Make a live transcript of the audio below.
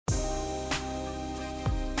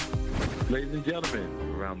Ladies and gentlemen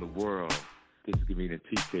around the world, this is comedian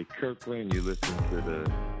TK Kirkland. You listen to the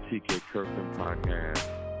TK Kirkland podcast.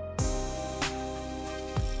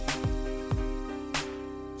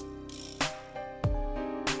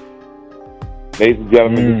 Ladies and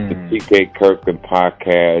gentlemen, this is the TK Kirkland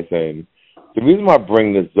podcast, and the reason why I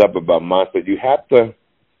bring this up about mindset, you have to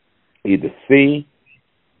either see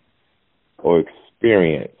or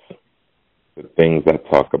experience the things I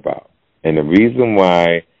talk about. And the reason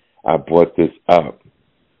why I brought this up,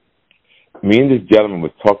 me and this gentleman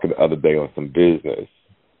was talking the other day on some business,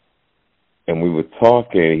 and we were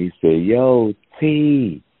talking, and he said, "Yo,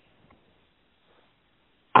 T,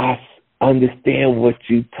 I understand what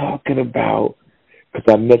you talking about,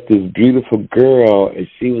 because I met this beautiful girl, and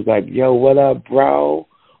she was like, yo, what up, bro?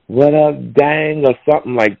 What up, dang?" or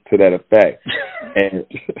something like to that effect. And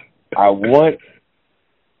I want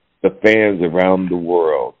the fans around the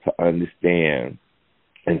world to understand,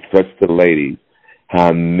 and especially the ladies,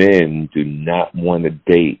 how men do not want to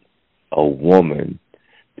date a woman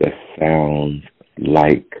that sounds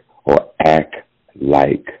like or act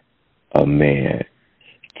like a man.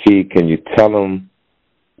 T, can you tell them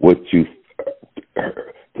what you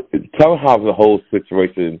tell them how the whole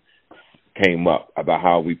situation came up, about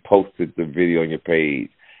how we posted the video on your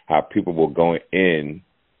page, how people were going in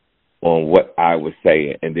on what I was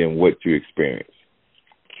saying, and then what you experienced?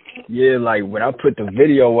 Yeah, like when I put the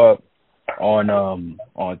video up on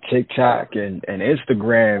TikTok and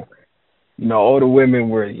Instagram, you know, all the women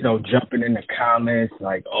were, you know, jumping in the comments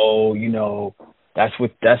like, oh, you know, that's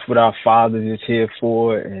what our fathers is here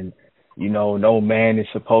for, and you know, no man is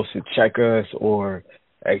supposed to check us, or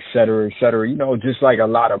et cetera, you know, just like a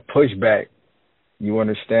lot of pushback, you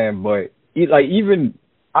understand? But like even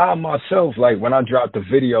I myself, like when I dropped the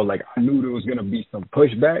video, like I knew there was going to be some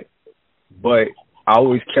pushback, but I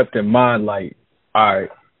always kept in mind, like, all right,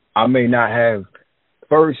 I may not have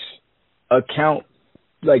first account,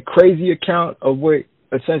 like crazy account of what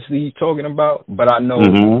essentially he's talking about, but I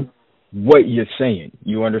know what you're saying.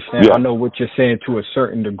 You understand? Yeah. I know what you're saying to a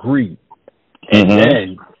certain degree.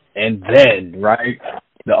 And then, right,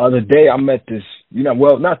 the other day I met this, you know,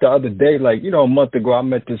 well, not the other day, like, you know, a month ago I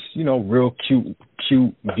met this, you know, real cute,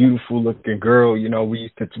 beautiful looking girl. You know, we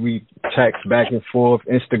text back and forth,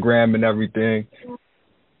 Instagram and everything.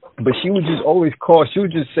 But she would just always call. She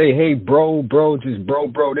would just say, hey, bro, just bro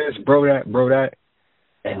this, bro that.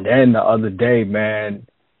 And then the other day, man,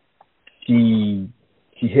 she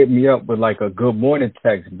hit me up with like a good morning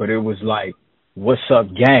text, but it was like, what's up,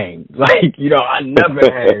 gang? Like, you know, I never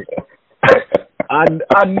had,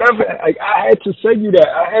 I never, like, I had to say you that.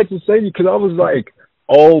 I had to say you because I was like,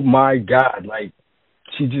 oh my God, like,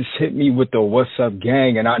 she just hit me with the what's up,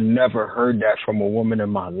 gang, and I never heard that from a woman in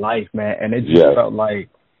my life, man. And it just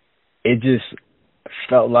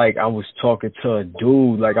felt like I was talking to a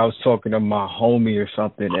dude, like I was talking to my homie or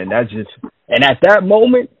something, and at that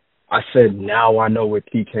moment, I said, now I know what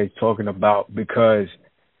TK's talking about, because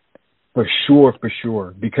for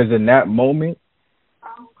sure, because in that moment,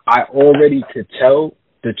 I already could tell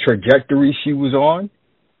the trajectory she was on,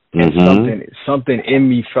 and something in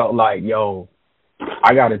me felt like, yo,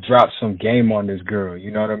 I got to drop some game on this girl,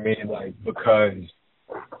 you know what I mean? Like, because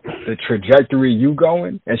the trajectory you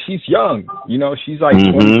going, and she's young, you know, she's like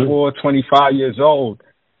 24, 25 years old.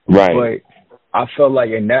 Right. But I felt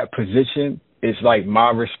like in that position, it's like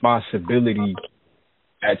my responsibility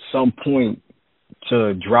at some point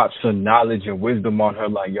to drop some knowledge and wisdom on her.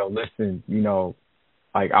 Like, yo, listen, you know,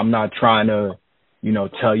 like I'm not trying to, you know,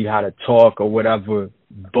 tell you how to talk or whatever,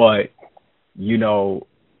 but, you know,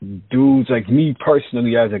 dudes like me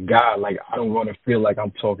personally as a guy, like I don't want to feel like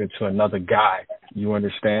I'm talking to another guy. You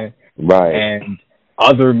understand? Right. And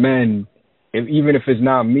other men, even if it's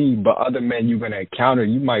not me, but other men you're going to encounter,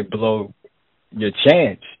 you might blow your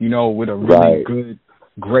chance, you know, with a really good,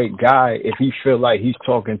 great guy if he feel like he's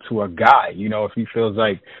talking to a guy, you know, if he feels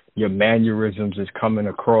like your mannerisms is coming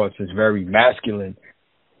across as very masculine.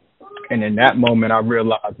 And in that moment, I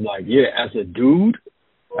realized, like, yeah, as a dude,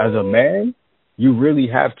 as a man, you really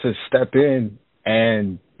have to step in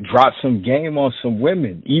and drop some game on some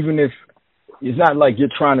women, even if it's not like you're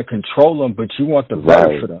trying to control them, but you want the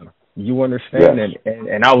better for them. You understand? Yes.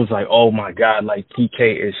 And I was like, oh, my God, like,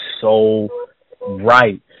 TK is so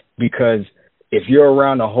right, because if you're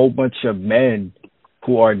around a whole bunch of men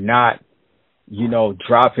who are not, you know,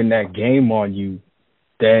 dropping that game on you,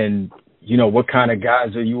 then, you know, what kind of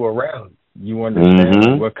guys are you around? You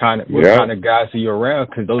understand? What kind of guys are you around?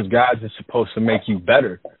 Because those guys are supposed to make you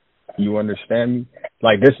better. You understand me?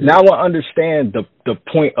 Like this. Now I understand the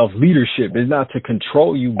point of leadership is not to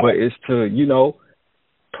control you, but it's to, you know,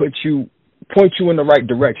 point you in the right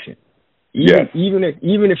direction. Even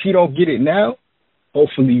if you don't get it now,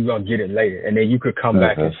 hopefully you're gonna get it later, and then you could come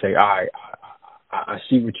back and say, all right, I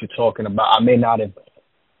see what you're talking about. I may not have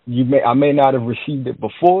received it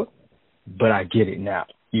before, but I get it now.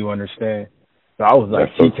 You understand? So I was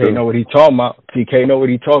like, TK know what he talking about. TK know what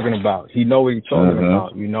he talking about. He know what he talking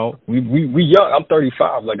about. You know, we young. I'm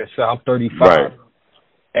 35. Like I said, I'm 35. Right.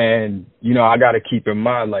 And, you know, I got to keep in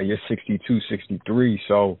mind, like, you're 62, 63.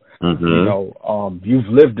 So, you know, you've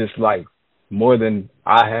lived this life more than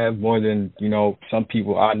I have, more than, you know, some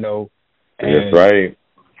people I know. And that's right.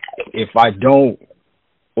 If I don't,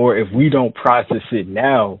 or if we don't process it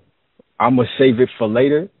now, I'm going to save it for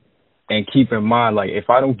later and keep in mind, like, if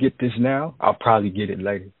I don't get this now, I'll probably get it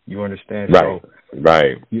later. You understand? Right. So,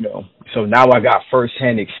 right. You know, so now I got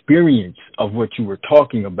firsthand experience of what you were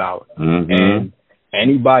talking about. And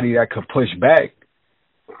anybody that could push back,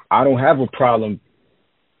 I don't have a problem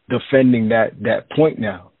defending that point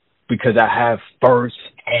now, because I have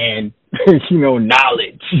first-hand, you know,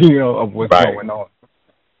 knowledge, you know, of what's going on.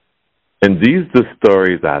 And these are the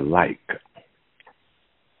stories I like,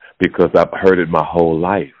 because I've heard it my whole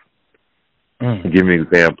life. Give me an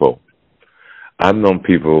example. I've known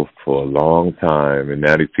people for a long time, and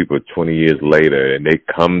now these people are 20 years later, and they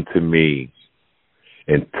come to me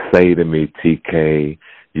and say to me, TK,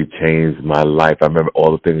 you changed my life. I remember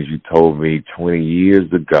all the things you told me 20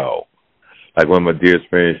 years ago. Like one of my dearest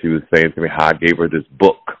friends, she was saying to me how I gave her this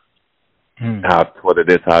book, how I taught her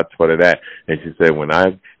this, how I taught her that. And she said, when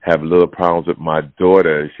I have little problems with my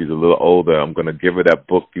daughter, she's a little older, I'm going to give her that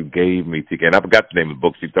book you gave me, TK. And I forgot the name of the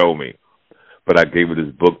book she told me, but I gave her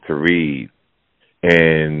this book to read.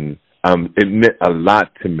 And it meant a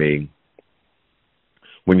lot to me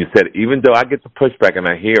when you said, even though I get the pushback and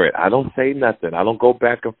I hear it, I don't say nothing. I don't go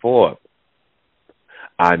back and forth.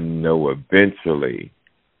 I know eventually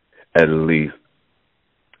at least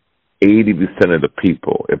 80% of the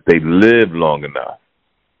people, if they live long enough,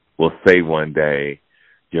 will say one day,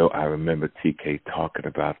 yo, I remember TK talking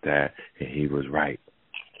about that, and he was right.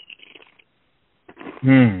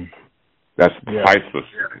 That's priceless.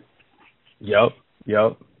 Yep.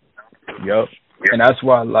 And that's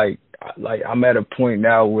why, like I'm at a point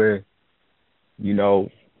now where, you know,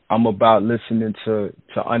 I'm about listening to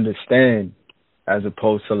understand, as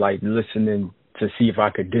opposed to like listening to see if I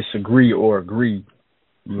could disagree or agree.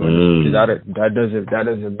 You know, that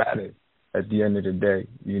doesn't matter at the end of the day.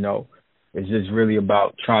 You know, it's just really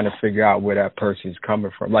about trying to figure out where that person's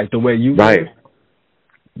coming from. Like the way you live,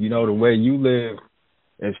 you know, the way you live,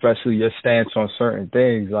 especially your stance on certain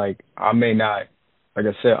things. Like I may not, like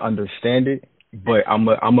I said, understand it, but I'm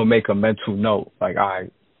gonna make a mental note. Like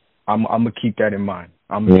I'm gonna keep that in mind.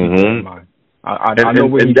 I'm gonna keep that in mind. I know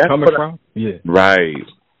where he's coming from. Yeah. Right.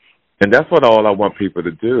 And that's what all I want people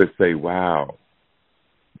to do is say, wow,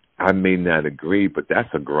 I may not agree, but that's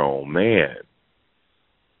a grown man.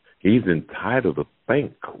 He's entitled to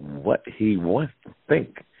think what he wants to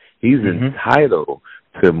think. He's entitled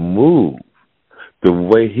to move the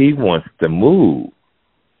way he wants to move.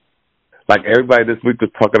 Like everybody this week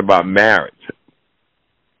was talking about marriage.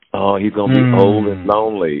 Oh, he's going to be old and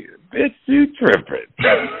lonely. Bitch, you tripping.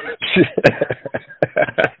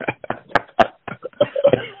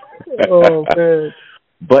 Oh, man.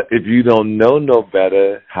 But if you don't know no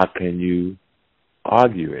better, how can you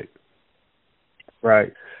argue it?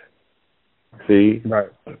 Right. See? Right.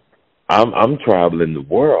 I'm traveling the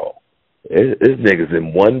world. It's niggas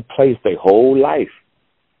in one place their whole life.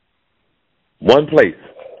 One place.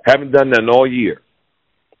 Haven't done that all year.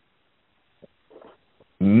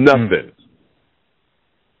 Nothing.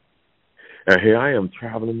 And here I am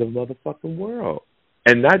traveling the motherfucking world.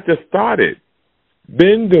 And not just started.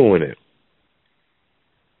 Been doing it.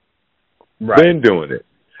 Right. Been doing it.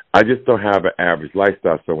 I just don't have an average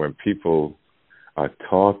lifestyle. So when people are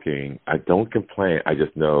talking, I don't complain. I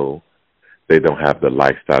just know they don't have the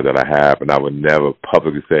lifestyle that I have. And I would never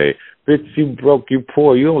publicly say, bitch, you broke, you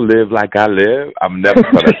poor. You don't live like I live. I'm never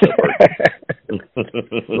going to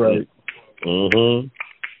Right. Mm-hmm.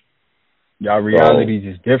 Y'all realities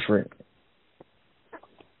is different.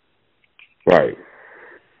 Right.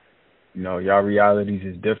 You know, y'all realities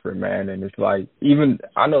is different, man. And it's like, even,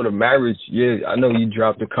 I know the marriage, I know you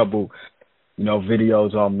dropped a couple, you know,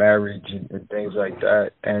 videos on marriage and things like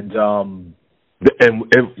that. And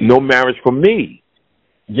no marriage for me.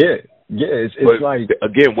 Yeah, it's like,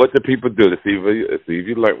 again, what do people do? See if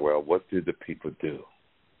you learn. Well, what did the people do?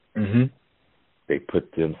 They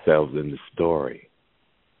put themselves in the story.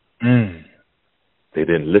 They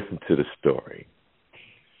didn't listen to the story.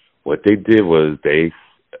 What they did was they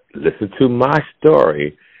listened to my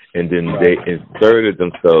story, and then they inserted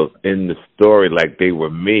themselves in the story like they were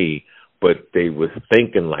me, but they was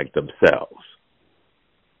thinking like themselves.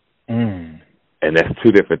 Mm. And that's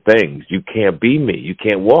two different things. You can't be me. You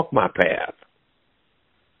can't walk my path.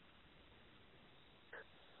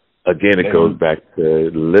 Again, it goes back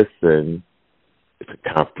to listen to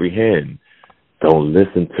comprehend. Don't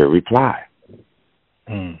listen to reply.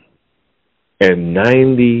 Mm. And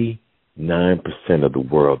 99% of the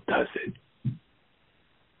world does it.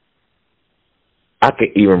 I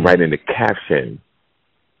can even write in the caption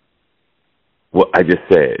what I just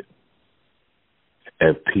said,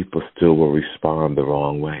 and people still will respond the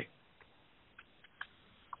wrong way.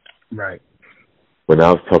 Right. When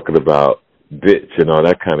I was talking about bitch and all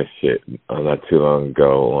that kind of shit not too long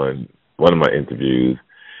ago on one of my interviews,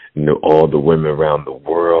 all the women around the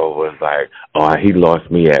world was like, oh, he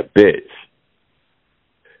lost me at bitch,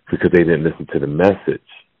 because they didn't listen to the message.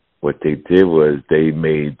 What they did was they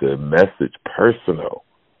made the message personal.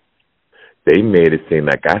 They made it seem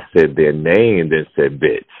like I said their name, then said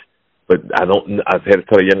bitch. But I had to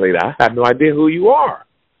tell a young lady, I have no idea who you are.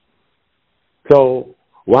 So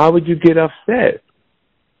why would you get upset?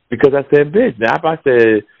 Because I said bitch. Now if I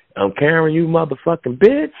said, Karen, you motherfucking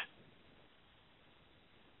bitch,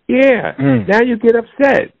 yeah, now you get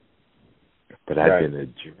upset. But I didn't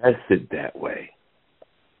address it that way.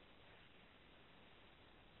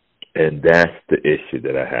 And that's the issue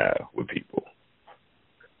that I have with people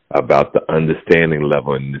about the understanding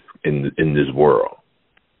level in this world.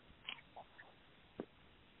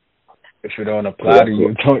 If it don't apply to you,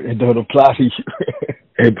 it don't apply to you.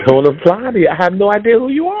 It don't apply to you. I have no idea who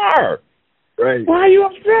you are. Right. Why are you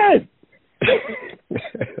upset?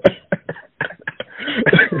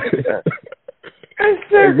 I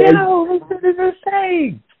said, no, this is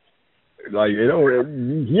insane. Like,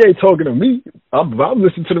 he ain't talking to me. I'm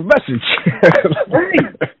listening to the message.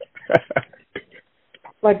 Right.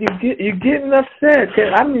 Like you're getting upset.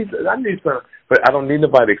 I need some, but I don't need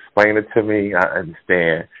nobody to explain it to me. I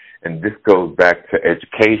understand, and this goes back to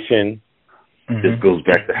education. Mm-hmm. This goes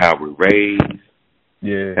back to how we're raised.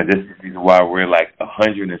 Yeah, and this is the reason why we're like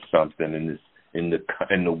 100 and something in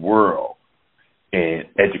the world in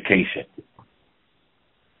education,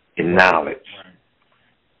 in knowledge.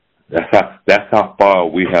 That's how far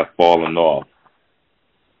we have fallen off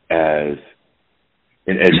as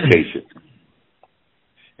in education.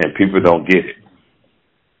 And people don't get it.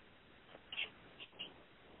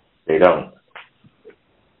 They don't.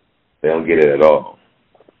 They don't get it at all.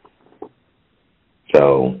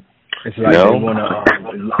 So it's like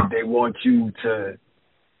they want you to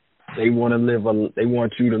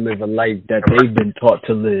live a life that they've been taught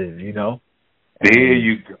to live, you know? There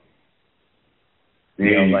you go.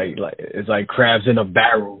 Like it's like crabs in a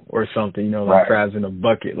barrel or something, you know, like crabs in a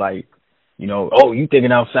bucket, like, you know, oh, you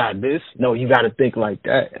thinking outside this? No, you got to think like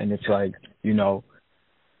that. And it's like, you know,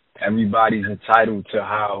 everybody's entitled to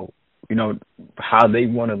how they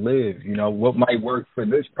want to live. You know, what might work for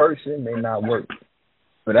this person may not work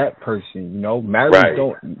for that person. You know, marriage,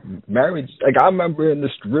 like I remember in the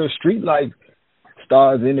Real Street Life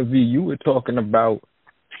Stars interview, you were talking about,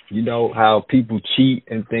 you know, how people cheat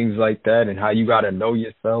and things like that, and how you got to know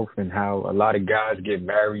yourself, and how a lot of guys get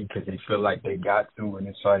married because they feel like they got to. And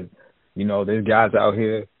it's like, you know, there's guys out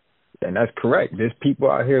here, and that's correct. There's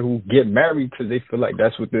people out here who get married because they feel like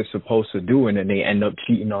that's what they're supposed to do, and then they end up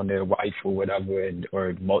cheating on their wife or whatever,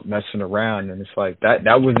 or messing around. And it's like, that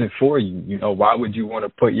wasn't for you. You know, why would you want to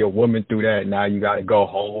put your woman through that? Now you got to go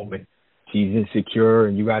home and she's insecure,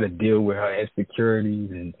 and you got to deal with her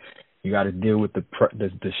insecurities, and you got to deal with the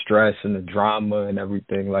stress and the drama and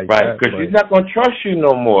everything like that. Right, because she's not going to trust you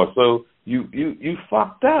no more. So you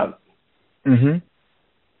fucked up. Mm-hmm.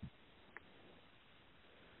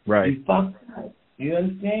 Right. You fucked up. You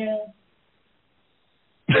understand?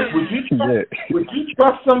 Would you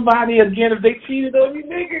trust somebody again if they cheated on you,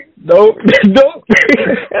 nigga? Nope.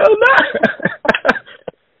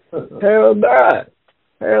 Hell nah.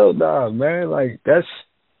 Hell nah, man. Like,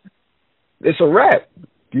 it's a wrap.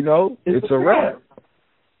 You know, it's a wrap.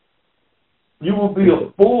 You will be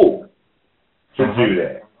a fool to do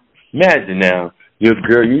that. Imagine now, your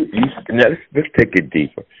girl, now let's take it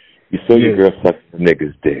deeper. You saw your girl suck the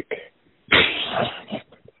nigga's dick.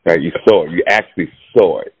 Right, you saw it. You actually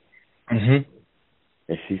saw it. Mm-hmm.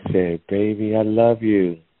 And she said, baby, I love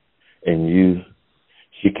you. And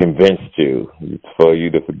she convinced you for you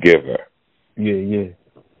to forgive her. Yeah.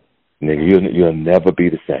 Nigga, you'll never be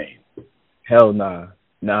the same. Hell nah.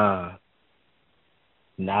 Nah.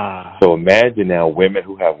 So imagine now women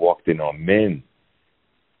who have walked in on men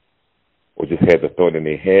or just had the thought in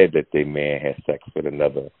their head that their man had sex with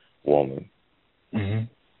another woman. Mm-hmm.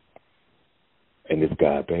 And this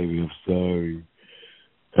guy, baby, I'm sorry.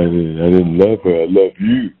 I didn't love her. I love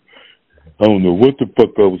you. I don't know what the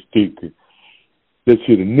fuck I was thinking. That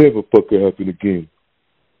should have never fucking happened again.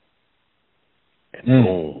 And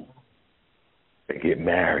boom, they get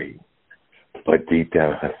married. But deep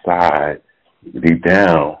down her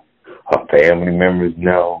family members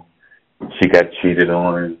know she got cheated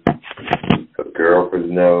on. Her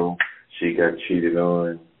girlfriends know she got cheated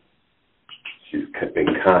on. She's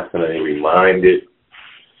been constantly reminded,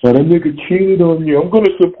 "So that nigga cheated on you. I'm going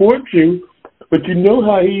to support you, but you know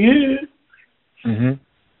how he is."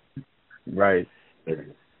 Right.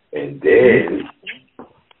 And then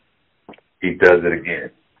he does it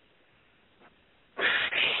again.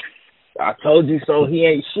 I told you so. He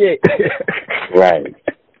ain't shit. Right.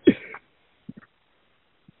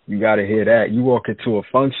 You got to hear that. You walk into a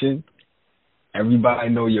function, everybody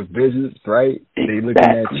know your business, right? They looking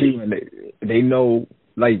at you and they know,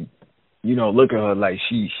 like, you know, look at her like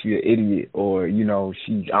she an idiot, or, you know,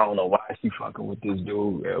 I don't know why she fucking with this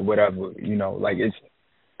dude or whatever, you know, like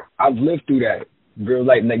I've lived through that real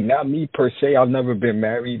life. Like, not me per se. I've never been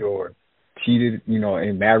married or cheated, you know,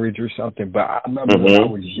 in marriage or something. But I remember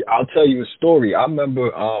I'll tell you a story. I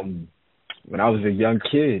remember when I was a young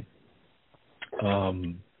kid,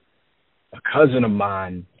 a cousin of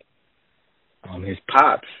mine, his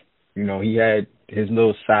pops, you know, he had his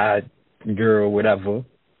little side girl, whatever,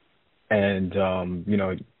 and you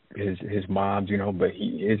know, his mom's, you know, but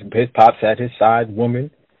his pops had his side woman,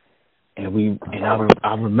 and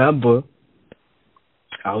I remember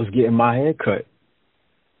I was getting my hair cut,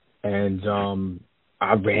 and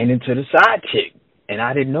I ran into the side chick, and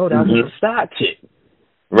I didn't know that was the side chick.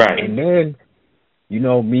 Right. And then, you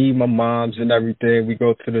know, me, my moms, and everything, we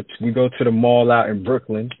go to the mall out in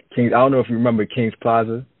Brooklyn. Kings. I don't know if you remember Kings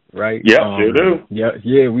Plaza, right? Yeah, sure do.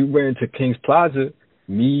 Yeah. We went into Kings Plaza.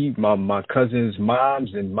 Me, my cousins'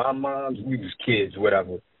 moms, and my moms. We was kids,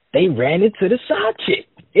 whatever. They ran into the side chick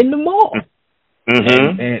in the mall,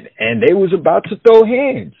 and they was about to throw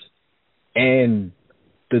hands, and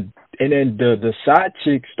then the side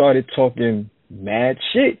chick started talking mad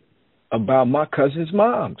shit about my cousin's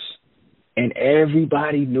moms. And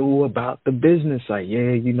everybody knew about the business. Like,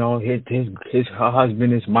 yeah, you know, her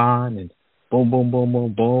husband is mine, and boom, boom, boom,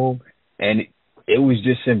 boom, boom. And it was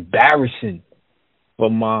just embarrassing for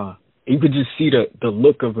you could just see the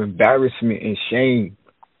look of embarrassment and shame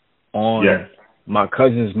on my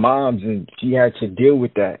cousin's moms, and she had to deal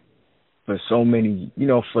with that for so many, you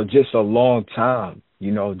know, for just a long time,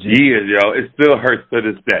 you know. Years, yo. It still hurts to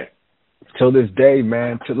this day. Till this day,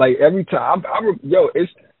 man. To, like, every time,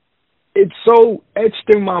 it's so etched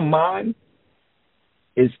in my mind.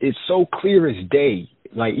 It's so clear as day.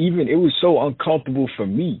 Like, even it was so uncomfortable for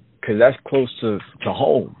me because that's close to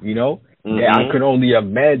home, you know. Yeah, I could only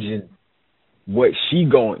imagine what she's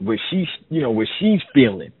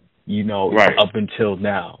feeling, you know, up until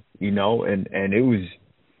now, you know, and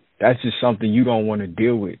that's just something you don't want to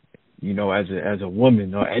deal with, you know, as a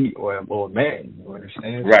woman or a man. You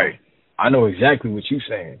understand? Right. So I know exactly what you're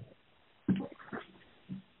saying.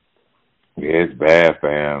 Yeah, it's bad,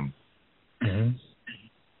 fam.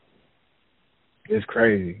 It's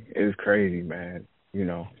crazy, man, you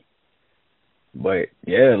know. But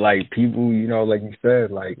yeah, like, people, you know, like you said,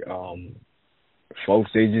 like,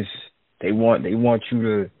 folks, they want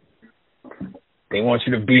you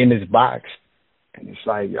to be in this box. And it's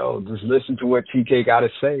like, yo, just listen to what TK got to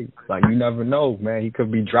say. Like, you never know, man. He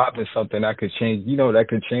could be dropping something that could change, you know, that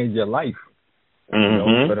could change your life. You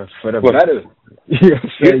know, for the better. You know what I'm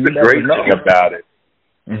saying? Here's the great thing about it.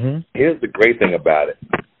 Here's the great thing about it.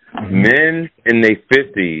 Men in their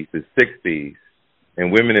 50s and 60s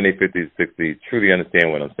and women in their 50s and 60s truly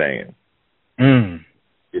understand what I'm saying.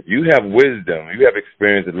 If you have wisdom, you have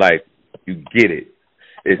experience in life, you get it.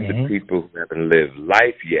 It's the people who haven't lived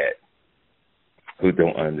life yet who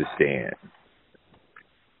don't understand.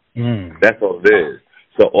 That's all it is.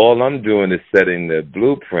 So all I'm doing is setting the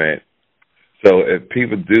blueprint. So if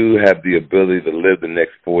people do have the ability to live the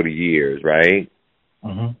next 40 years, right?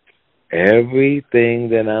 Everything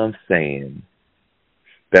that I'm saying,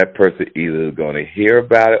 that person either is going to hear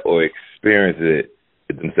about it or experience it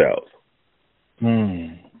themselves.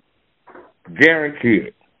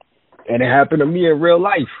 Guaranteed. And it happened to me in real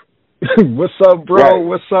life. What's up, bro? Right.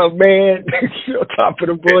 What's up, man? On top of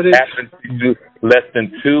the board. It happened to you less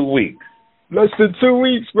than 2 weeks. Less than 2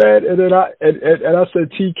 weeks, man. And then I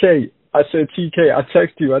said, TK. I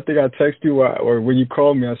text you. I think I text you, or when you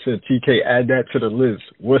called me, I said, TK, add that to the list.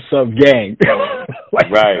 What's up, gang?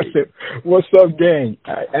 I said, what's up, gang?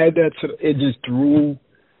 I add that to it just threw.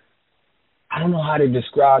 I don't know how to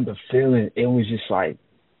describe the feeling. It was just like,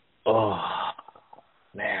 oh,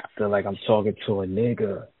 man, I feel like I'm talking to a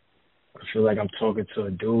nigga. I feel like I'm talking to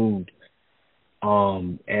a dude.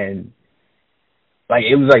 And like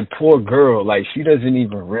it was like poor girl, like she doesn't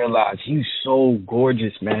even realize she's so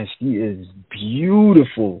gorgeous, man. She is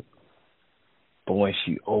beautiful. But when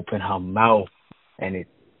she opened her mouth and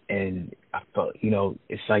I felt,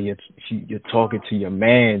 it's like you're talking to your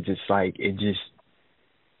man, just like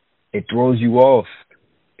it throws you off.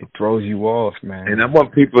 It throws you off, man. And I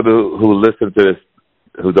want people who listen to this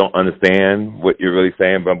who don't understand what you're really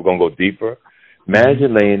saying, but I'm going to go deeper.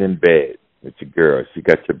 Imagine laying in bed with your girl. She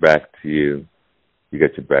got your back to you. You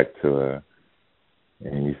got your back to her.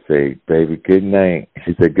 And you say, baby, good night.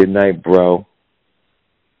 She said, good night, bro.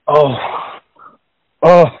 Oh.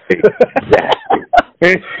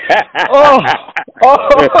 Exactly.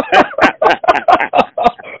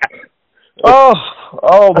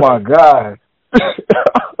 Oh my God.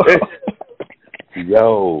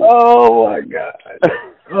 Yo. Oh my God.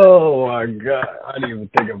 Oh my God. I didn't even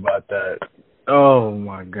think about that. Oh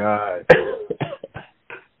my God.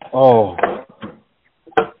 Oh,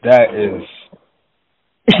 that is.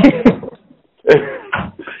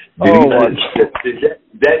 Oh my God.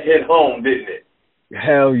 That hit home, didn't it?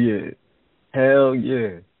 Hell yeah. Hell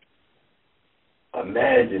yeah.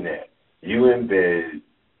 Imagine that. You in bed,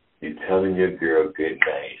 you're telling your girl good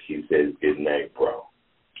night. She says good night, bro.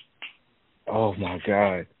 Oh my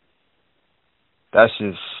God. That's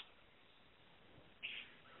just.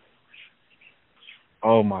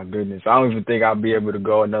 Oh my goodness. I don't even think I'll be able to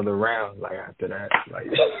go another round like after that. Like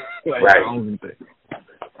right. I don't even think.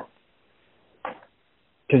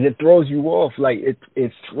 Because it throws you off. Like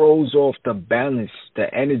it throws off the balance,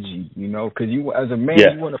 the energy, because you as a man,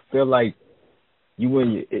 you want to feel like you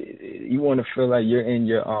want to feel like you're in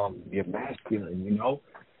your masculine,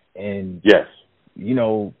 and yes,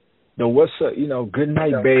 the what's up, good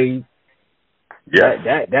night, babe. Yeah,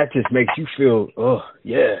 that just makes you feel,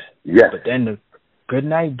 yeah. But then the good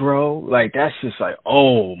night, bro, like that's just like,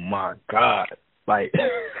 oh my God, like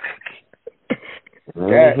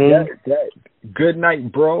that good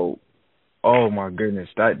night, bro. Oh my goodness,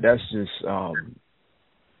 that's just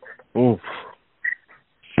oof.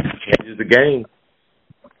 Changes the game.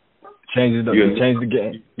 Change the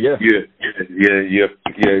game. Yeah.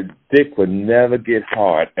 Your dick would never get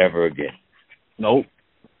hard ever again. Nope.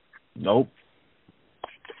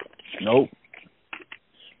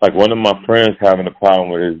 Like one of my friends having a problem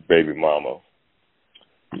with his baby mama.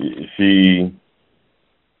 She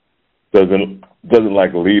doesn't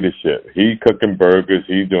like leadership. He cooking burgers,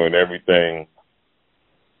 he's doing everything,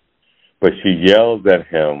 but she yells at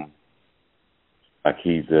him like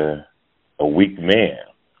he's a weak man.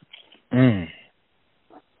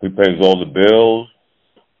 He pays all the bills.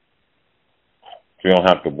 She don't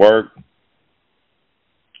have to work.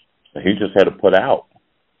 He just had to put out.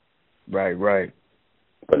 Right.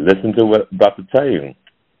 But listen to what I'm about to tell you.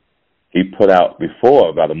 He put out before,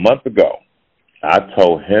 about a month ago. I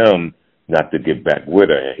told him not to get back with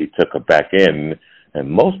her, and he took her back in,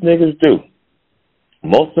 and most niggas do.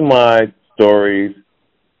 Most of my stories,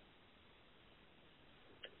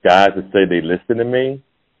 guys that say they listen to me,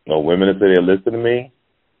 or women that say they listen to me,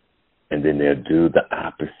 and then they'll do the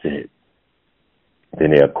opposite.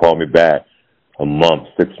 Then they'll call me back a month,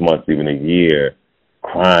 6 months, even a year,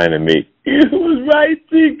 crying at me. You was right,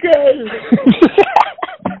 TK.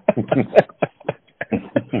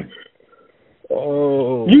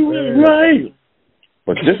 Oh, you was right.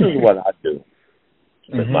 But this is what I do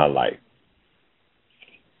with my life.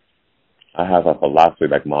 I have a philosophy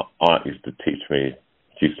like my aunt used to teach me.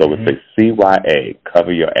 She used to always say, CYA,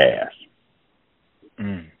 cover your ass.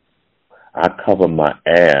 I cover my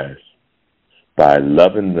ass by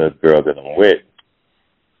loving the girl that I'm with,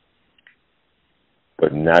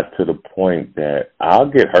 but not to the point that I'll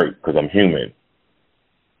get hurt because I'm human.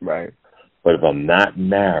 Right. But if I'm not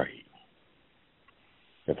married,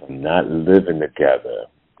 if I'm not living together,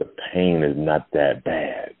 the pain is not that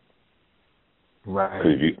bad. Right.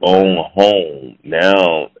 Because if you own a home,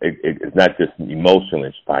 now it's not just emotionally,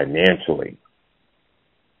 it's financially.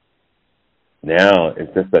 Now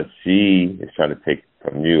it's just that she is trying to take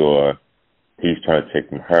from you or he's trying to take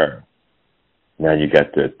from her. Now you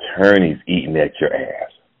got the attorneys eating at your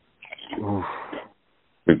ass. Oof.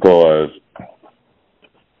 Because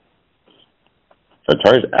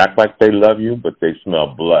attorneys act like they love you, but they smell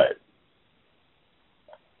blood.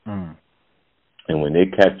 And when they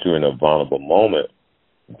catch you in a vulnerable moment,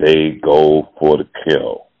 they go for the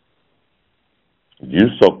kill. You're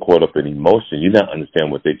so caught up in emotion, you don't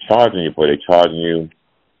understand what they're charging you for. They're charging you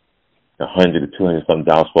 $100 to $200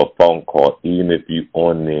 something for a phone call, even if you're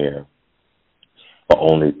on there for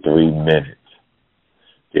only 3 minutes.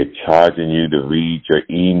 They're charging you to read your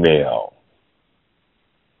email.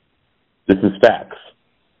 This is facts.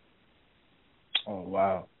 Oh,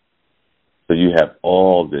 wow. So you have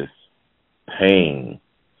all this pain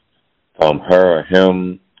from her or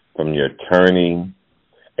him, from your attorney,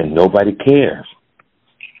 and nobody cares.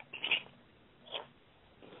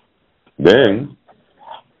 Then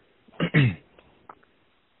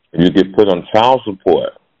you get put on child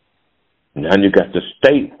support. Now you got the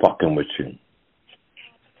state fucking with you.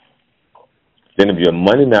 Then if your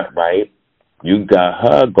money not right, you got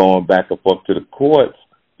her going back and forth to the courts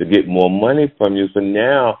to get more money from you. So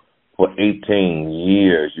now for 18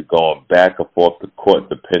 years, you're going back and forth to court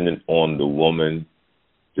depending on the woman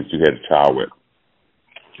that you had a child with.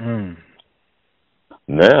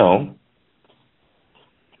 Now,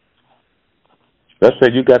 let's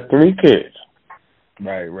say you got 3 kids.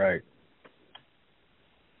 Right.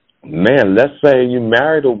 Man, let's say you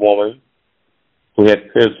married a woman who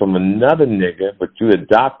had kids from another nigga, but you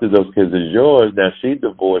adopted those kids as yours. Now she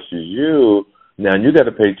divorces you. Now you got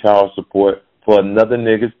to pay child support for another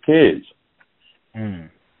nigga's kids.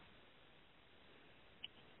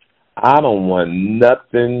 I don't want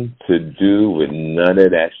nothing to do with none of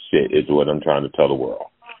that shit, is what I'm trying to tell the world.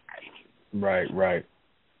 Right.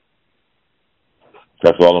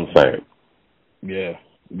 That's all I'm saying. Yeah.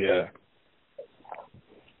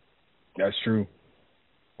 That's true.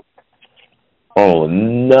 I don't want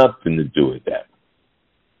nothing to do with that.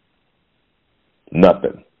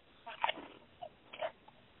 Nothing.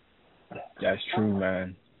 That's true,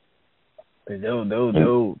 man.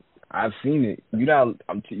 They'll I've seen it. You know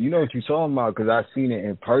what you're talking about, because I've seen it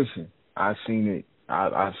in person. I've seen it.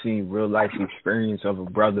 I've seen real life experience of a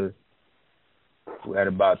brother who had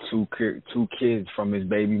about two kids from his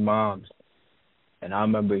baby moms, and I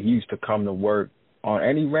remember he used to come to work on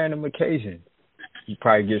any random occasion. He'd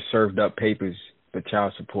probably get served up papers for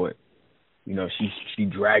child support. You know, she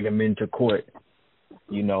drag him into court.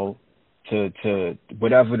 You know, to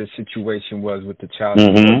whatever the situation was with the child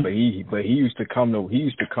support. But he used to come to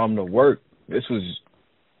work. This was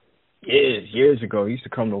years ago. He used to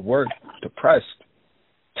come to work depressed,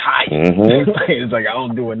 tired. It's like, I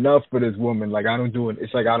don't do enough for this woman. It's like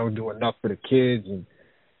I don't do enough for the kids. And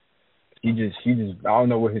he just I don't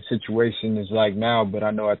know what his situation is like now, but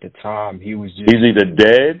I know at the time he was just, he's either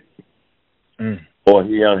dead or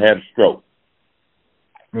he had a stroke.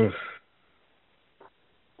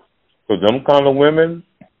 So them kind of women,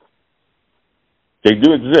 they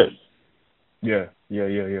do exist. Yeah.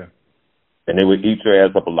 And they would eat your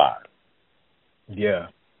ass up alive. Yeah.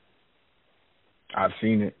 I've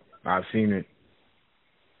seen it, man.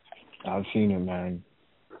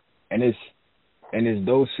 And it's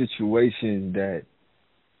those situations that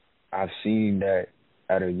I've seen that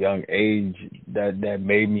at a young age that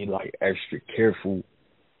made me like extra careful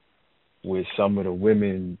with some of the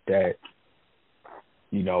women that,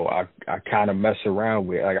 you know, I kind of mess around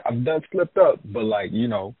with. Like, I've done slipped up, but like, you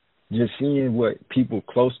know, just seeing what people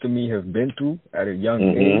close to me have been through at a young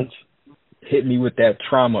age hit me with that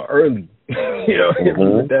trauma early. Hit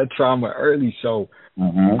me with that trauma early. So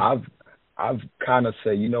I've kind of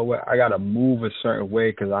said, you know what, I got to move a certain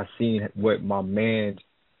way because I've seen what my man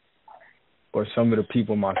or some of the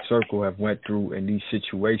people in my circle have went through in these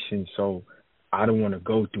situations. So I don't want to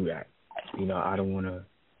go through that. You know, I don't want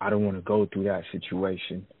to go through that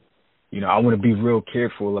situation. You know, I want to be real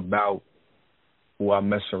careful about who I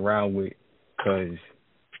mess around with because,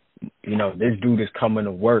 you know, this dude is coming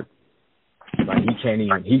to work. Like,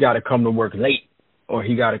 he got to come to work late, or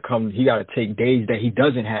he got to take days that he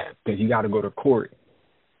doesn't have because he got to go to court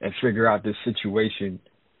and figure out this situation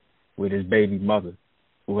with his baby mother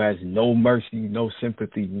who has no mercy, no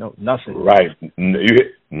sympathy, no nothing. Right.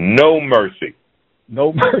 No mercy.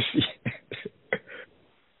 No mercy.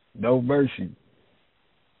 No mercy.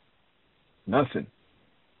 Nothing.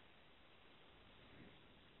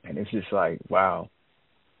 And it's just like, wow.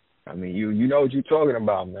 I mean, you know what you're talking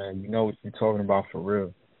about, man. You know what you're talking about for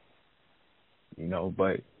real. You know,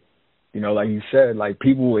 but, you know, like you said, like,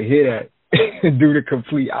 people will hear that and do the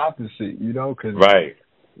complete opposite, you know, because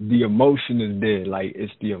the emotion is there. Like,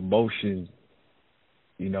 it's the emotion,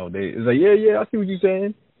 you know. It's like, yeah, I see what you're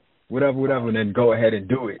saying. Whatever, and then go ahead and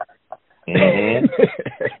do it. And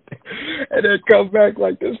then come back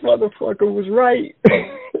like, this motherfucker was right.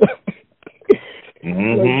 Like,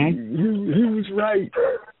 he was right.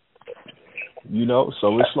 You know,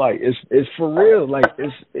 so it's like, it's for real. Like,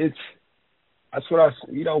 it's that's what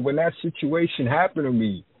you know, when that situation happened to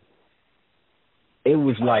me, it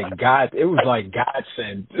was like God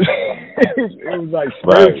sent. It was like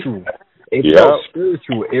spiritual. It felt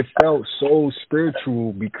spiritual. It felt so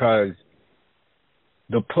spiritual because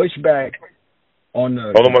the pushback on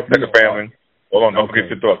the. Hold on one second, family. Hold on, don't forget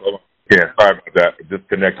your thoughts. Hold on. Yeah, sorry about that. It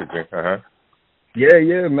disconnected me.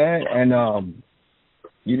 Yeah, man. And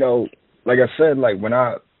like I said, like when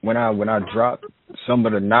I drop some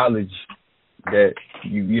of the knowledge that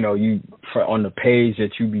you on the page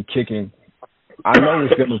that you be kicking, I know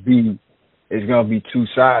it's gonna be two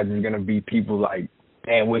sides. It's gonna be people like,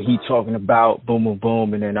 man, what he talking about, boom, boom,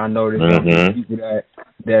 boom, and then I know there's gonna be people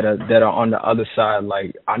that are on the other side,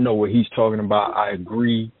 like, I know what he's talking about. I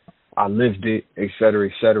agree. I lived it, et cetera,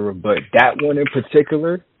 et cetera. But that one in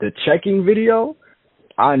particular, the checking video,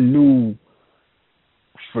 I knew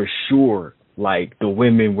for sure, like, the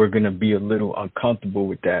women were going to be a little uncomfortable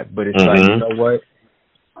with that. But it's like, you know what?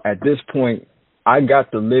 At this point, I got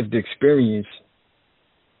the lived experience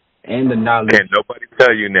and the knowledge. Can't nobody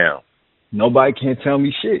tell you now. Nobody can't tell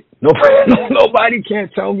me shit. Nobody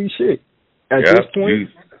can't tell me shit. At this point,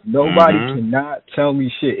 nobody cannot tell me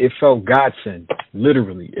shit. It felt godsend.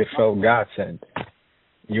 Literally, it felt godsend.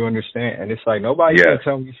 You understand? And it's like, nobody can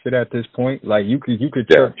tell me shit at this point. Like, you could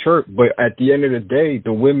chirp, but at the end of the day,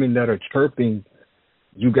 the women that are chirping,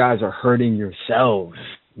 you guys are hurting yourselves,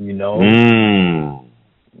 you know?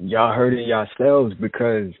 Y'all hurting yourselves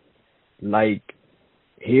because, like,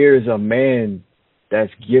 here's a man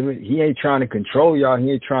that's giving, he ain't trying to control y'all.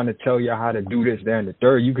 He ain't trying to tell y'all how to do this, that, and the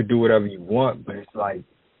third. You could do whatever you want, but it's like,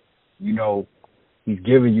 you know, he's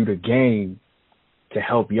giving you the game to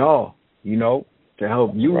help y'all, you know, to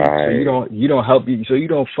help you. Right. So you don't help you, so you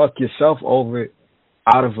don't fuck yourself over it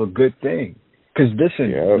out of a good thing. Cause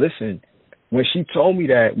listen, when she told me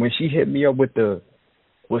that, when she hit me up with the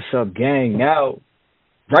 "What's up, gang?"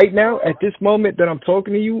 Right now, at this moment that I'm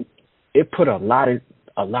talking to you, it put a lot of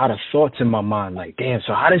thoughts in my mind. Like, damn,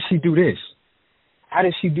 so how does she do this? How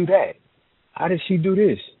does she do that? How does she do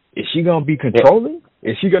this? Is she gonna be controlling?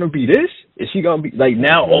 Is she gonna be this? Is she gonna be like,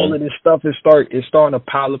 now all of this stuff is starting to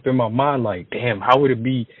pile up in my mind. Like, damn, how would it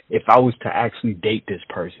be if I was to actually date this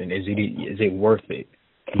person? Is it worth it?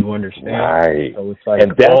 You understand? Right. So it's like,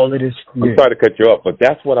 and that's, all of this. I'm sorry to cut you off, but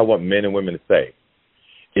that's what I want men and women to say.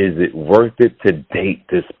 Is it worth it to date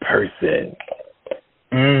this person?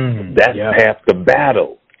 That's half the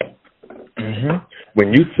battle.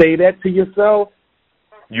 When you say that to yourself,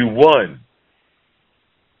 you won.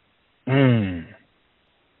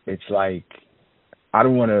 It's like, I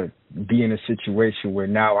don't want to be in a situation where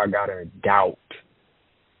now I got to doubt.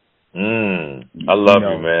 I love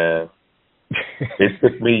you, man. It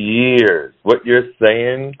took me years. What you're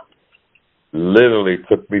saying literally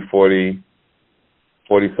took me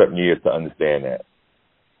 40-something years to understand that.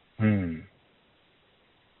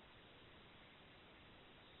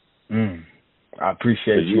 I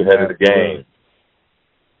appreciate you. You ahead of the game.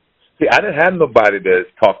 See, I didn't have nobody that's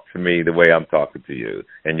talked to me the way I'm talking to you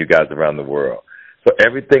and you guys around the world. So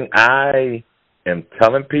everything I am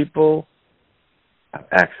telling people, I've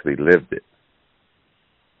actually lived it.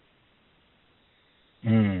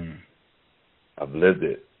 I've lived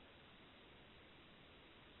it.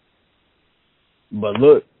 But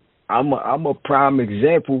look, I'm a prime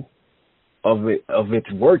example of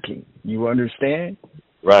it's working. You understand?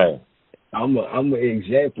 Right. I'm an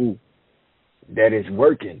example that it's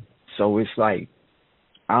working. So it's like,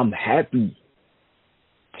 I'm happy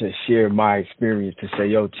to share my experience, to say,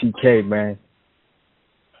 yo, TK, man,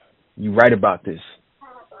 you right about this.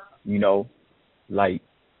 You know, like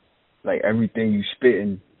everything you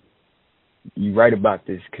spitting, you right about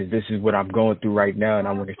this, because this is what I'm going through right now, and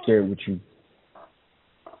I want to share it with you.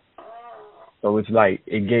 So it's like,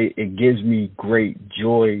 it gives me great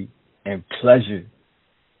joy and pleasure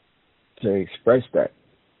to express that.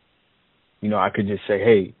 You know, I could just say,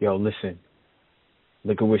 hey, yo, listen,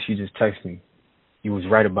 look at what she just texted me. You was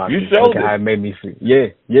right about this. Look at how it made me feel. Yeah.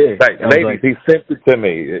 Like, ladies, he sent it to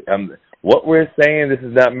me. What we're saying, this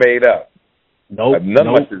is not made up. None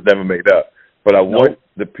of us is never made up. But I want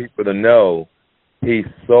the people to know he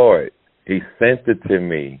saw it. He sent it to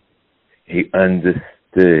me. He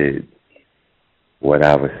understood what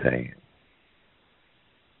I was saying.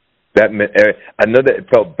 That meant, I know that it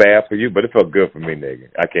felt bad for you, but it felt good for me, nigga.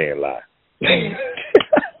 I can't lie.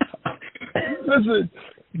 Listen,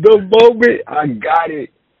 the moment I got it,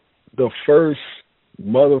 the first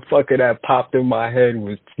motherfucker that popped in my head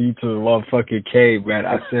was T to the motherfucking K, man.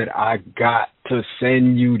 I said, I got to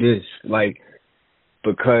send you this. Like,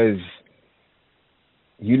 because,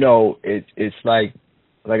 you know, it's like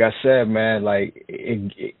I said, man, like,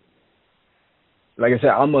 like I said,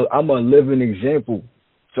 I'm a living example.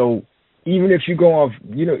 So even if you go on,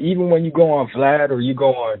 you know, even when you go on Vlad or you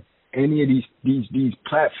go on any of these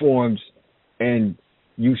platforms and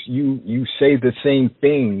you say the same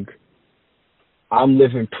thing, I'm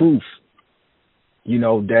living proof, you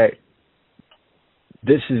know, that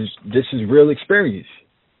this is real experience.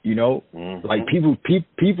 You know, like people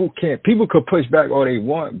could push back all they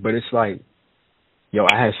want, but it's like, yo,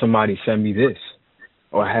 I had somebody send me this,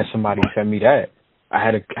 or I had somebody send me that. I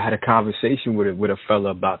had a conversation with a fella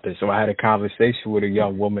about this, or I had a conversation with a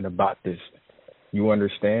young woman about this. You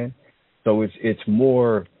understand? So it's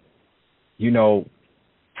more, you know,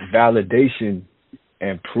 validation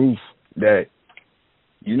and proof that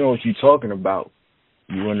you know what you're talking about.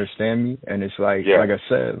 You understand me? And it's like, like I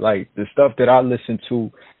said, like the stuff that I listen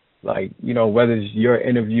to, like, you know, whether it's your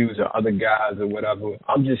interviews or other guys or whatever,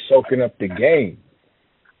 I'm just soaking up the game.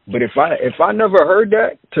 But if I never heard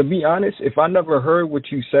that, to be honest, if I never heard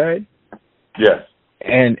what you said,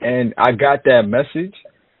 and I got that message,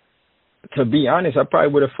 to be honest, I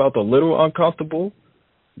probably would have felt a little uncomfortable.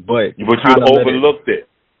 But you'd overlooked it.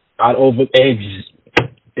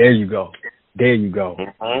 There you go. There you go.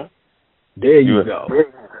 Mm-hmm. There you go.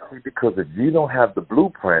 Because if you don't have the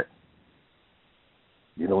blueprint,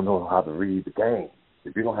 you don't know how to read the game.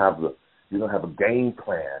 If you don't have a game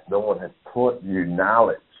plan, no one has taught you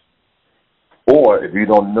knowledge. Or if you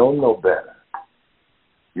don't know no better,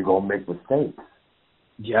 you're gonna make mistakes.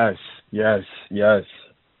 Yes.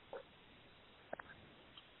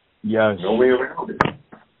 No way around it.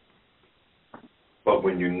 But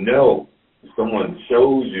when you know, someone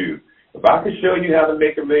shows you, if I could show you how to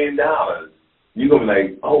make $1 million, you're going to be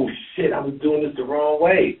like, oh, shit, I was doing this the wrong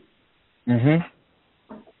way. Mm-hmm.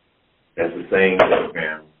 That's the same thing,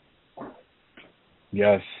 man.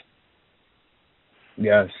 Yes.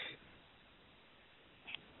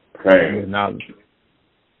 Same.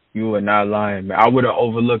 You were not lying, man. I would have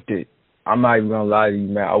overlooked it. I'm not even going to lie to you,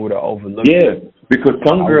 man. I would have overlooked it. Yeah, because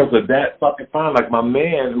some girls are that fucking fine. Like my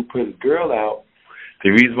man who put his girl out, the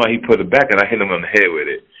reason why he put her back, and I hit him on the head with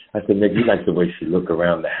it. I said, nigga, you like the way she look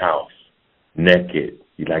around the house, naked.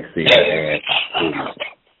 You like seeing her ass.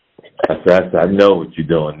 I said, I know what you're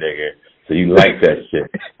doing, nigga. So you like that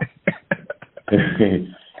shit.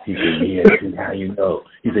 He said, yeah, dude, how you know?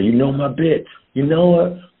 He said, you know my bitch. You know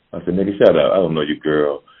her? I said, nigga, shut up. I don't know your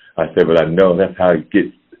girl. I said, but I know that's how it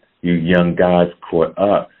gets you young guys caught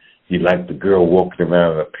up. You like the girl walking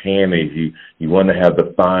around in her panties. You want to have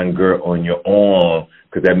the fine girl on your arm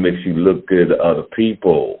because that makes you look good to other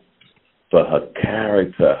people. But her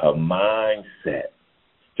character, her mindset,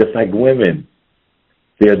 just like women,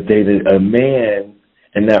 they'll date a man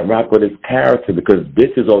and not rock with his character because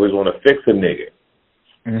bitches always want to fix a nigga.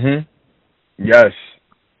 Mm-hmm. Yes.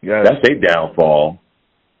 That's their downfall.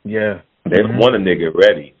 Yeah. They don't want a nigga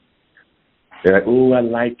ready. They're like, ooh, I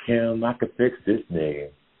like him. I can fix this nigga.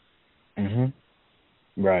 Mm-hmm.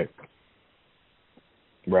 Right.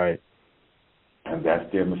 And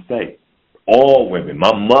that's their mistake. All women.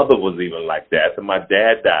 My mother was even like that. After my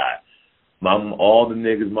dad died, all the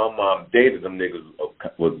niggas my mom dated, them niggas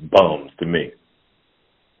was bums to me.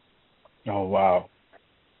 Oh, wow.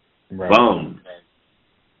 Right.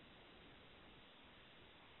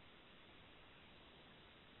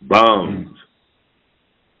 Bums.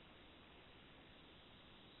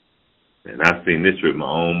 And I've seen this with my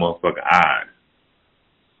own motherfucking eyes.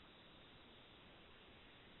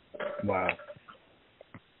 Wow.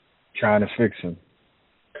 Trying to fix him.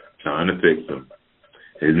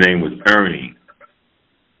 His name was Ernie.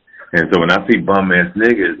 And so when I see bum-ass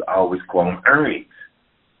niggas, I always call them Ernie.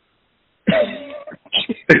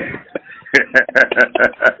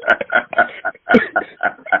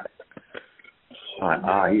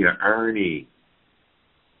 He an Ernie.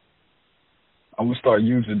 I'm going to start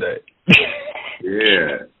using that.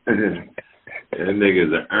 Yeah. That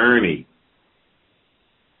nigga's an Ernie.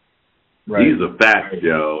 Right. These are facts,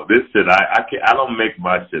 yo. This shit, I don't make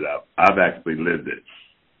my shit up. I've actually lived it.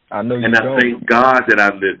 I know you and don't. I thank God that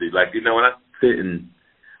I lived it. Like, you know, when I sit and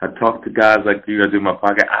I talk to guys like you, I do my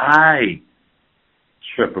podcast, I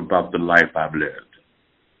trip about the life I've lived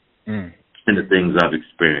and the things I've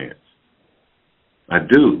experienced. I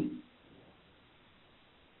do.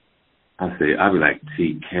 I'll be like,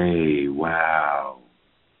 TK, wow.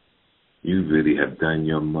 You really have done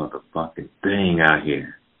your motherfucking thing out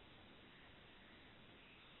here.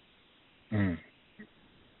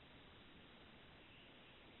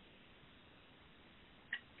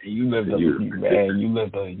 You lived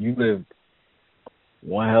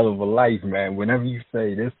one hell of a life, man. Whenever you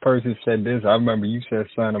say this person said this, I remember you said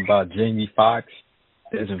something about Jamie Foxx.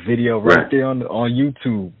 There's a video right there on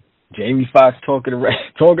YouTube. Jamie Foxx talking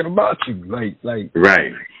about you, like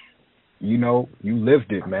right. You know, you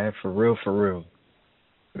lived it, man, for real.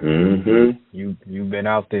 Mhm. You've been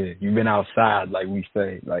out there, you've been outside, like we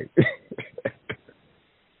say, like.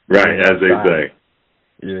 Right, as they say.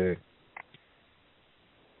 Yeah.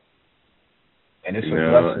 And it's a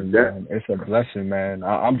blessing, man. It's a blessing, man.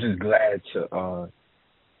 I'm just glad to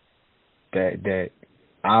that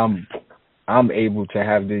I'm able to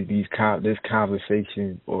have this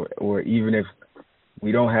conversation, or even if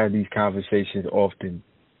we don't have these conversations often,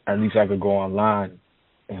 at least I could go online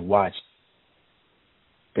and watch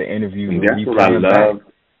the interview. And that's what I love.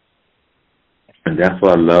 And that's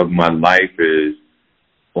what I love. My life is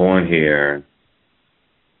on here,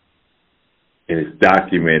 and it's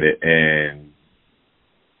documented. And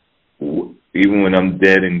even when I'm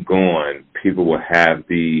dead and gone, people will have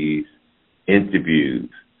these interviews.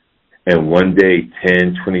 And one day,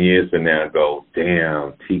 10, 20 years from now, go,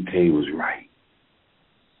 damn, TK was right.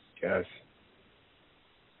 Yes.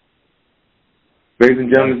 Ladies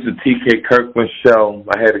and gentlemen, it's the TK Kirkland Show.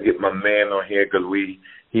 I had to get my man on here because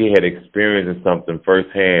he had experienced something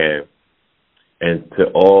firsthand. And to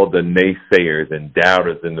all the naysayers and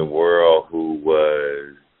doubters in the world who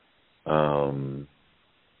was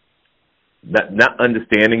not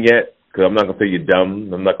understanding yet, because I'm not going to say you're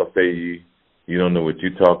dumb. I'm not going to say you don't know what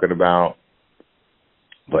you're talking about.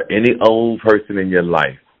 But any old person in your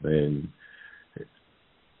life and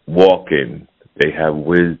walking, they have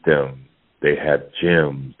wisdom, they have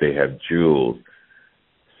gems, they have jewels.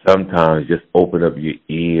 Sometimes just open up your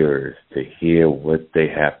ears to hear what they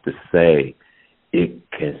have to say. It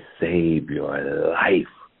can save your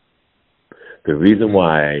life. The reason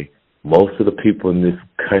why most of the people in this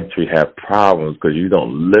country have problems because you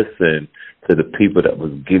don't listen to the people that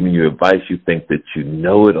was giving you advice. You think that you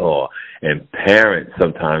know it all. And parents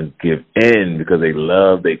sometimes give in because they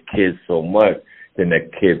love their kids so much. Then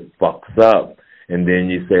that kid fucks up. And then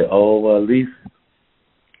you say, oh, well, at least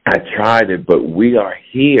I tried it, but we are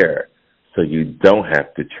here so you don't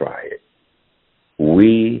have to try it.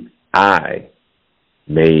 I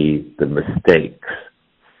made the mistakes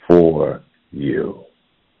for you.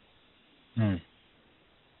 I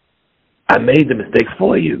made the mistakes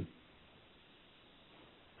for you.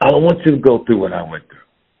 I don't want you to go through what I went through.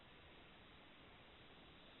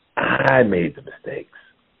 I made the mistakes.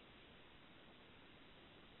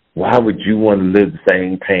 Why would you want to live the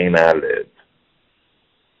same pain I lived?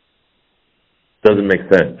 Doesn't make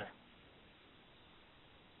sense.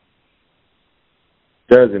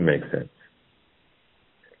 Doesn't make sense.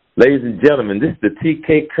 Ladies and gentlemen, this is the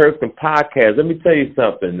TK Kirkland Podcast. Let me tell you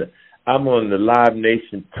something. I'm on the Live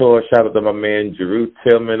Nation tour. Shout out to my man, Jeru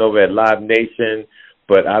Tillman over at Live Nation.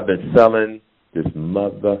 But I've been selling this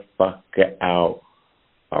motherfucker out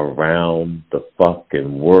around the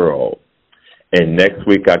fucking world. And next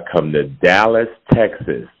week I come to Dallas,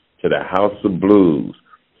 Texas, to the House of Blues.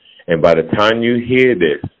 And by the time you hear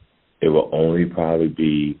this, it will only probably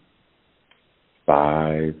be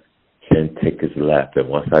 5, 10 tickets left. And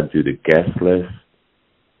once I do the guest list,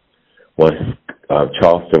 once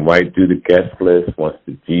Charleston White do the guest list, once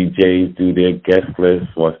the DJs do their guest list,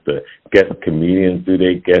 once the guest comedians do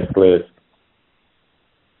their guest list,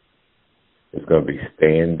 it's going to be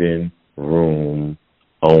standing room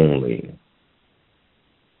only.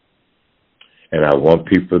 And I want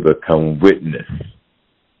people to come witness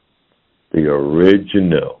the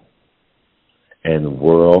original and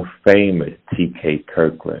world famous TK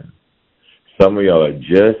Kirkland. Some of y'all are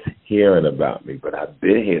just hearing about me, but I've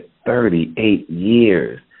been here 38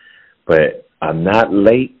 years. But I'm not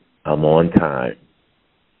late. I'm on time.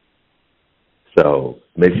 So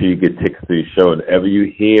make sure you get tickets to your show. And whenever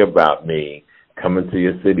you hear about me coming to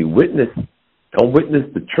your city, come witness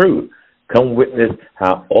the truth. Come witness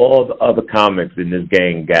how all the other comics in this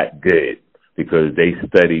gang got good because they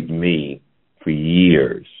studied me for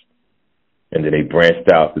years. And then they branched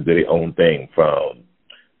out to do their own thing from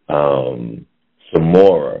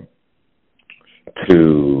Samora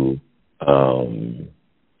to,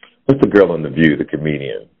 what's the girl on The View, the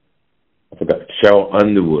comedian? I forgot, Cheryl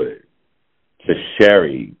Underwood, to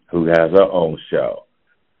Sherry, who has her own show,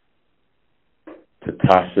 to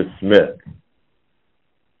Tasha Smith.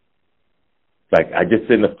 Like, I just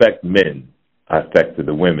didn't affect men. I affected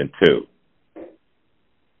the women, too.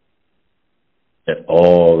 And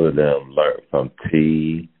all of them learned from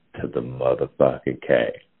T to the motherfucking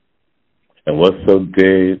K. And what's so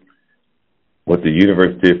good, what the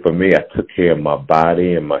universe did for me, I took care of my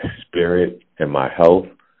body and my spirit and my health,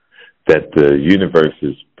 that the universe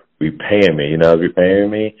is repaying me. You know, repaying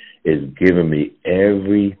me is giving me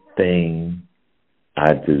everything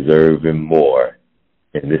I deserve and more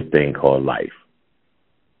in this thing called life.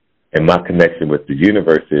 And my connection with the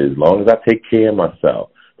universe is, as long as I take care of myself,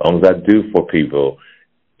 as long as I do for people,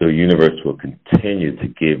 the universe will continue to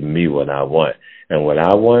give me what I want. And what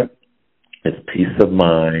I want is peace of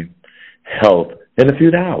mind, health, and a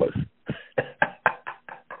few dollars.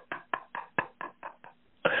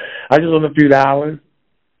 I just want a few dollars.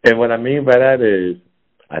 And what I mean by that is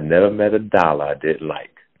I never met a dollar I didn't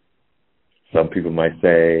like. Some people might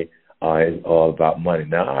say, oh, it's all about money.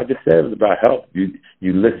 No, I just said it was about help. You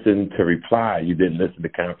listened to reply. You didn't listen to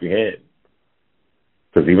comprehend.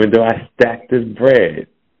 Because even though I stacked this bread,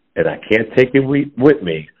 and I can't take it with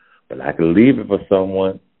me, but I can leave it for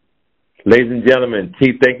someone. Ladies and gentlemen,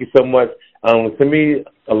 T, thank you so much. Send me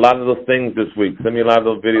a lot of those things this week. Send me a lot of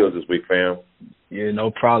those videos this week, fam. Yeah, no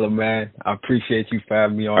problem, man. I appreciate you for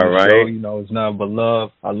having me on All the right. show. You know, it's nothing but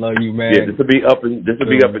love. I love you, man. Yeah, this will be up in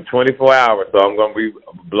 24 hours, so I'm going to be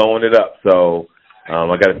blowing it up. So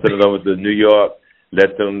I got to send it over to New York,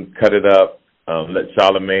 let them cut it up, let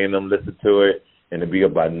Charlamagne and them listen to it, and it'll be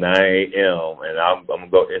up by 9 a.m. And I'm going to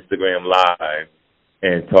go Instagram Live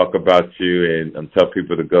and talk about you and tell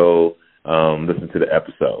people to go listen to the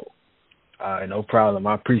episode. All right, no problem.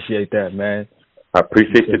 I appreciate that, man. I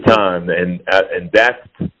appreciate your time, and that's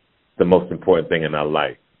the most important thing in our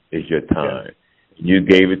life is your time. Yeah. You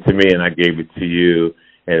gave it to me, and I gave it to you.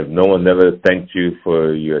 And if no one ever thanked you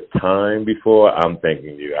for your time before, I'm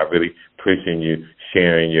thanking you. I really appreciate you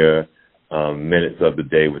sharing your minutes of the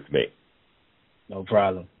day with me. No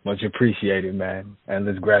problem. Much appreciated, man. And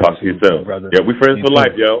let's grab Talk to you soon, brother. Yeah, we friends for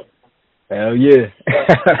life, yo. Hell yeah.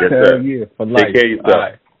 Yes, sir. Hell yeah, for life. Take care of yourself. All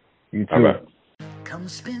right. You too. All right. Come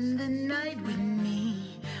spend the night with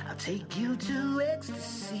me. I'll take you to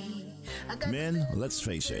ecstasy. Men, let's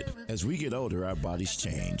face it, as we get older, our bodies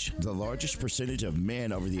change. The largest percentage of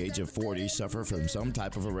men over the age of 40 suffer from some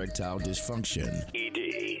type of erectile dysfunction.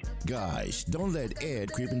 ED. Guys, don't let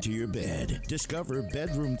Ed creep into your bed. Discover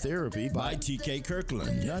Bedroom Therapy by TK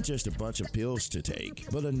Kirkland. Not just a bunch of pills to take,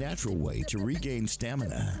 but a natural way to regain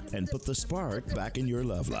stamina and put the spark back in your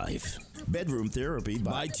love life. Bedroom Therapy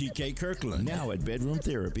by TK Kirkland. Now at Bedroom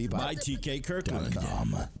Therapy by TK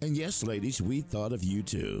Kirkland.com. And yes, ladies, we thought of you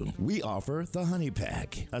too. We offer the Honey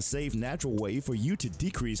Pack, a safe, natural way for you to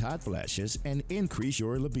decrease hot flashes and increase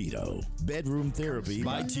your libido. Bedroom Therapy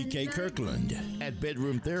by TK Kirkland at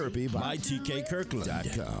Bedroom Therapy by TK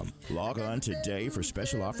Kirkland.com. Log on today for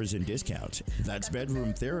special offers and discounts. That's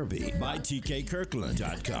Bedroom Therapy by TK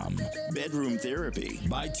Kirkland.com. Bedroom Therapy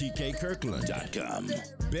by TK Kirkland.com.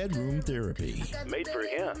 Bedroom Therapy. Made for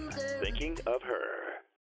him, thinking of her.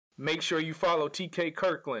 Make sure you follow TK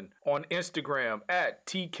Kirkland on Instagram at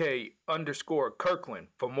TK_Kirkland.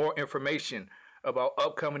 For more information about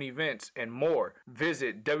upcoming events and more,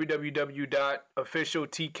 visit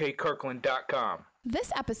www.officialtkkirkland.com.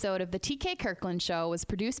 This episode of The TK Kirkland Show was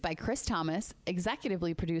produced by Chris Thomas,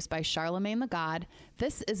 executively produced by Charlamagne tha God.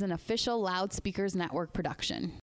 This is an official Loudspeakers Network production.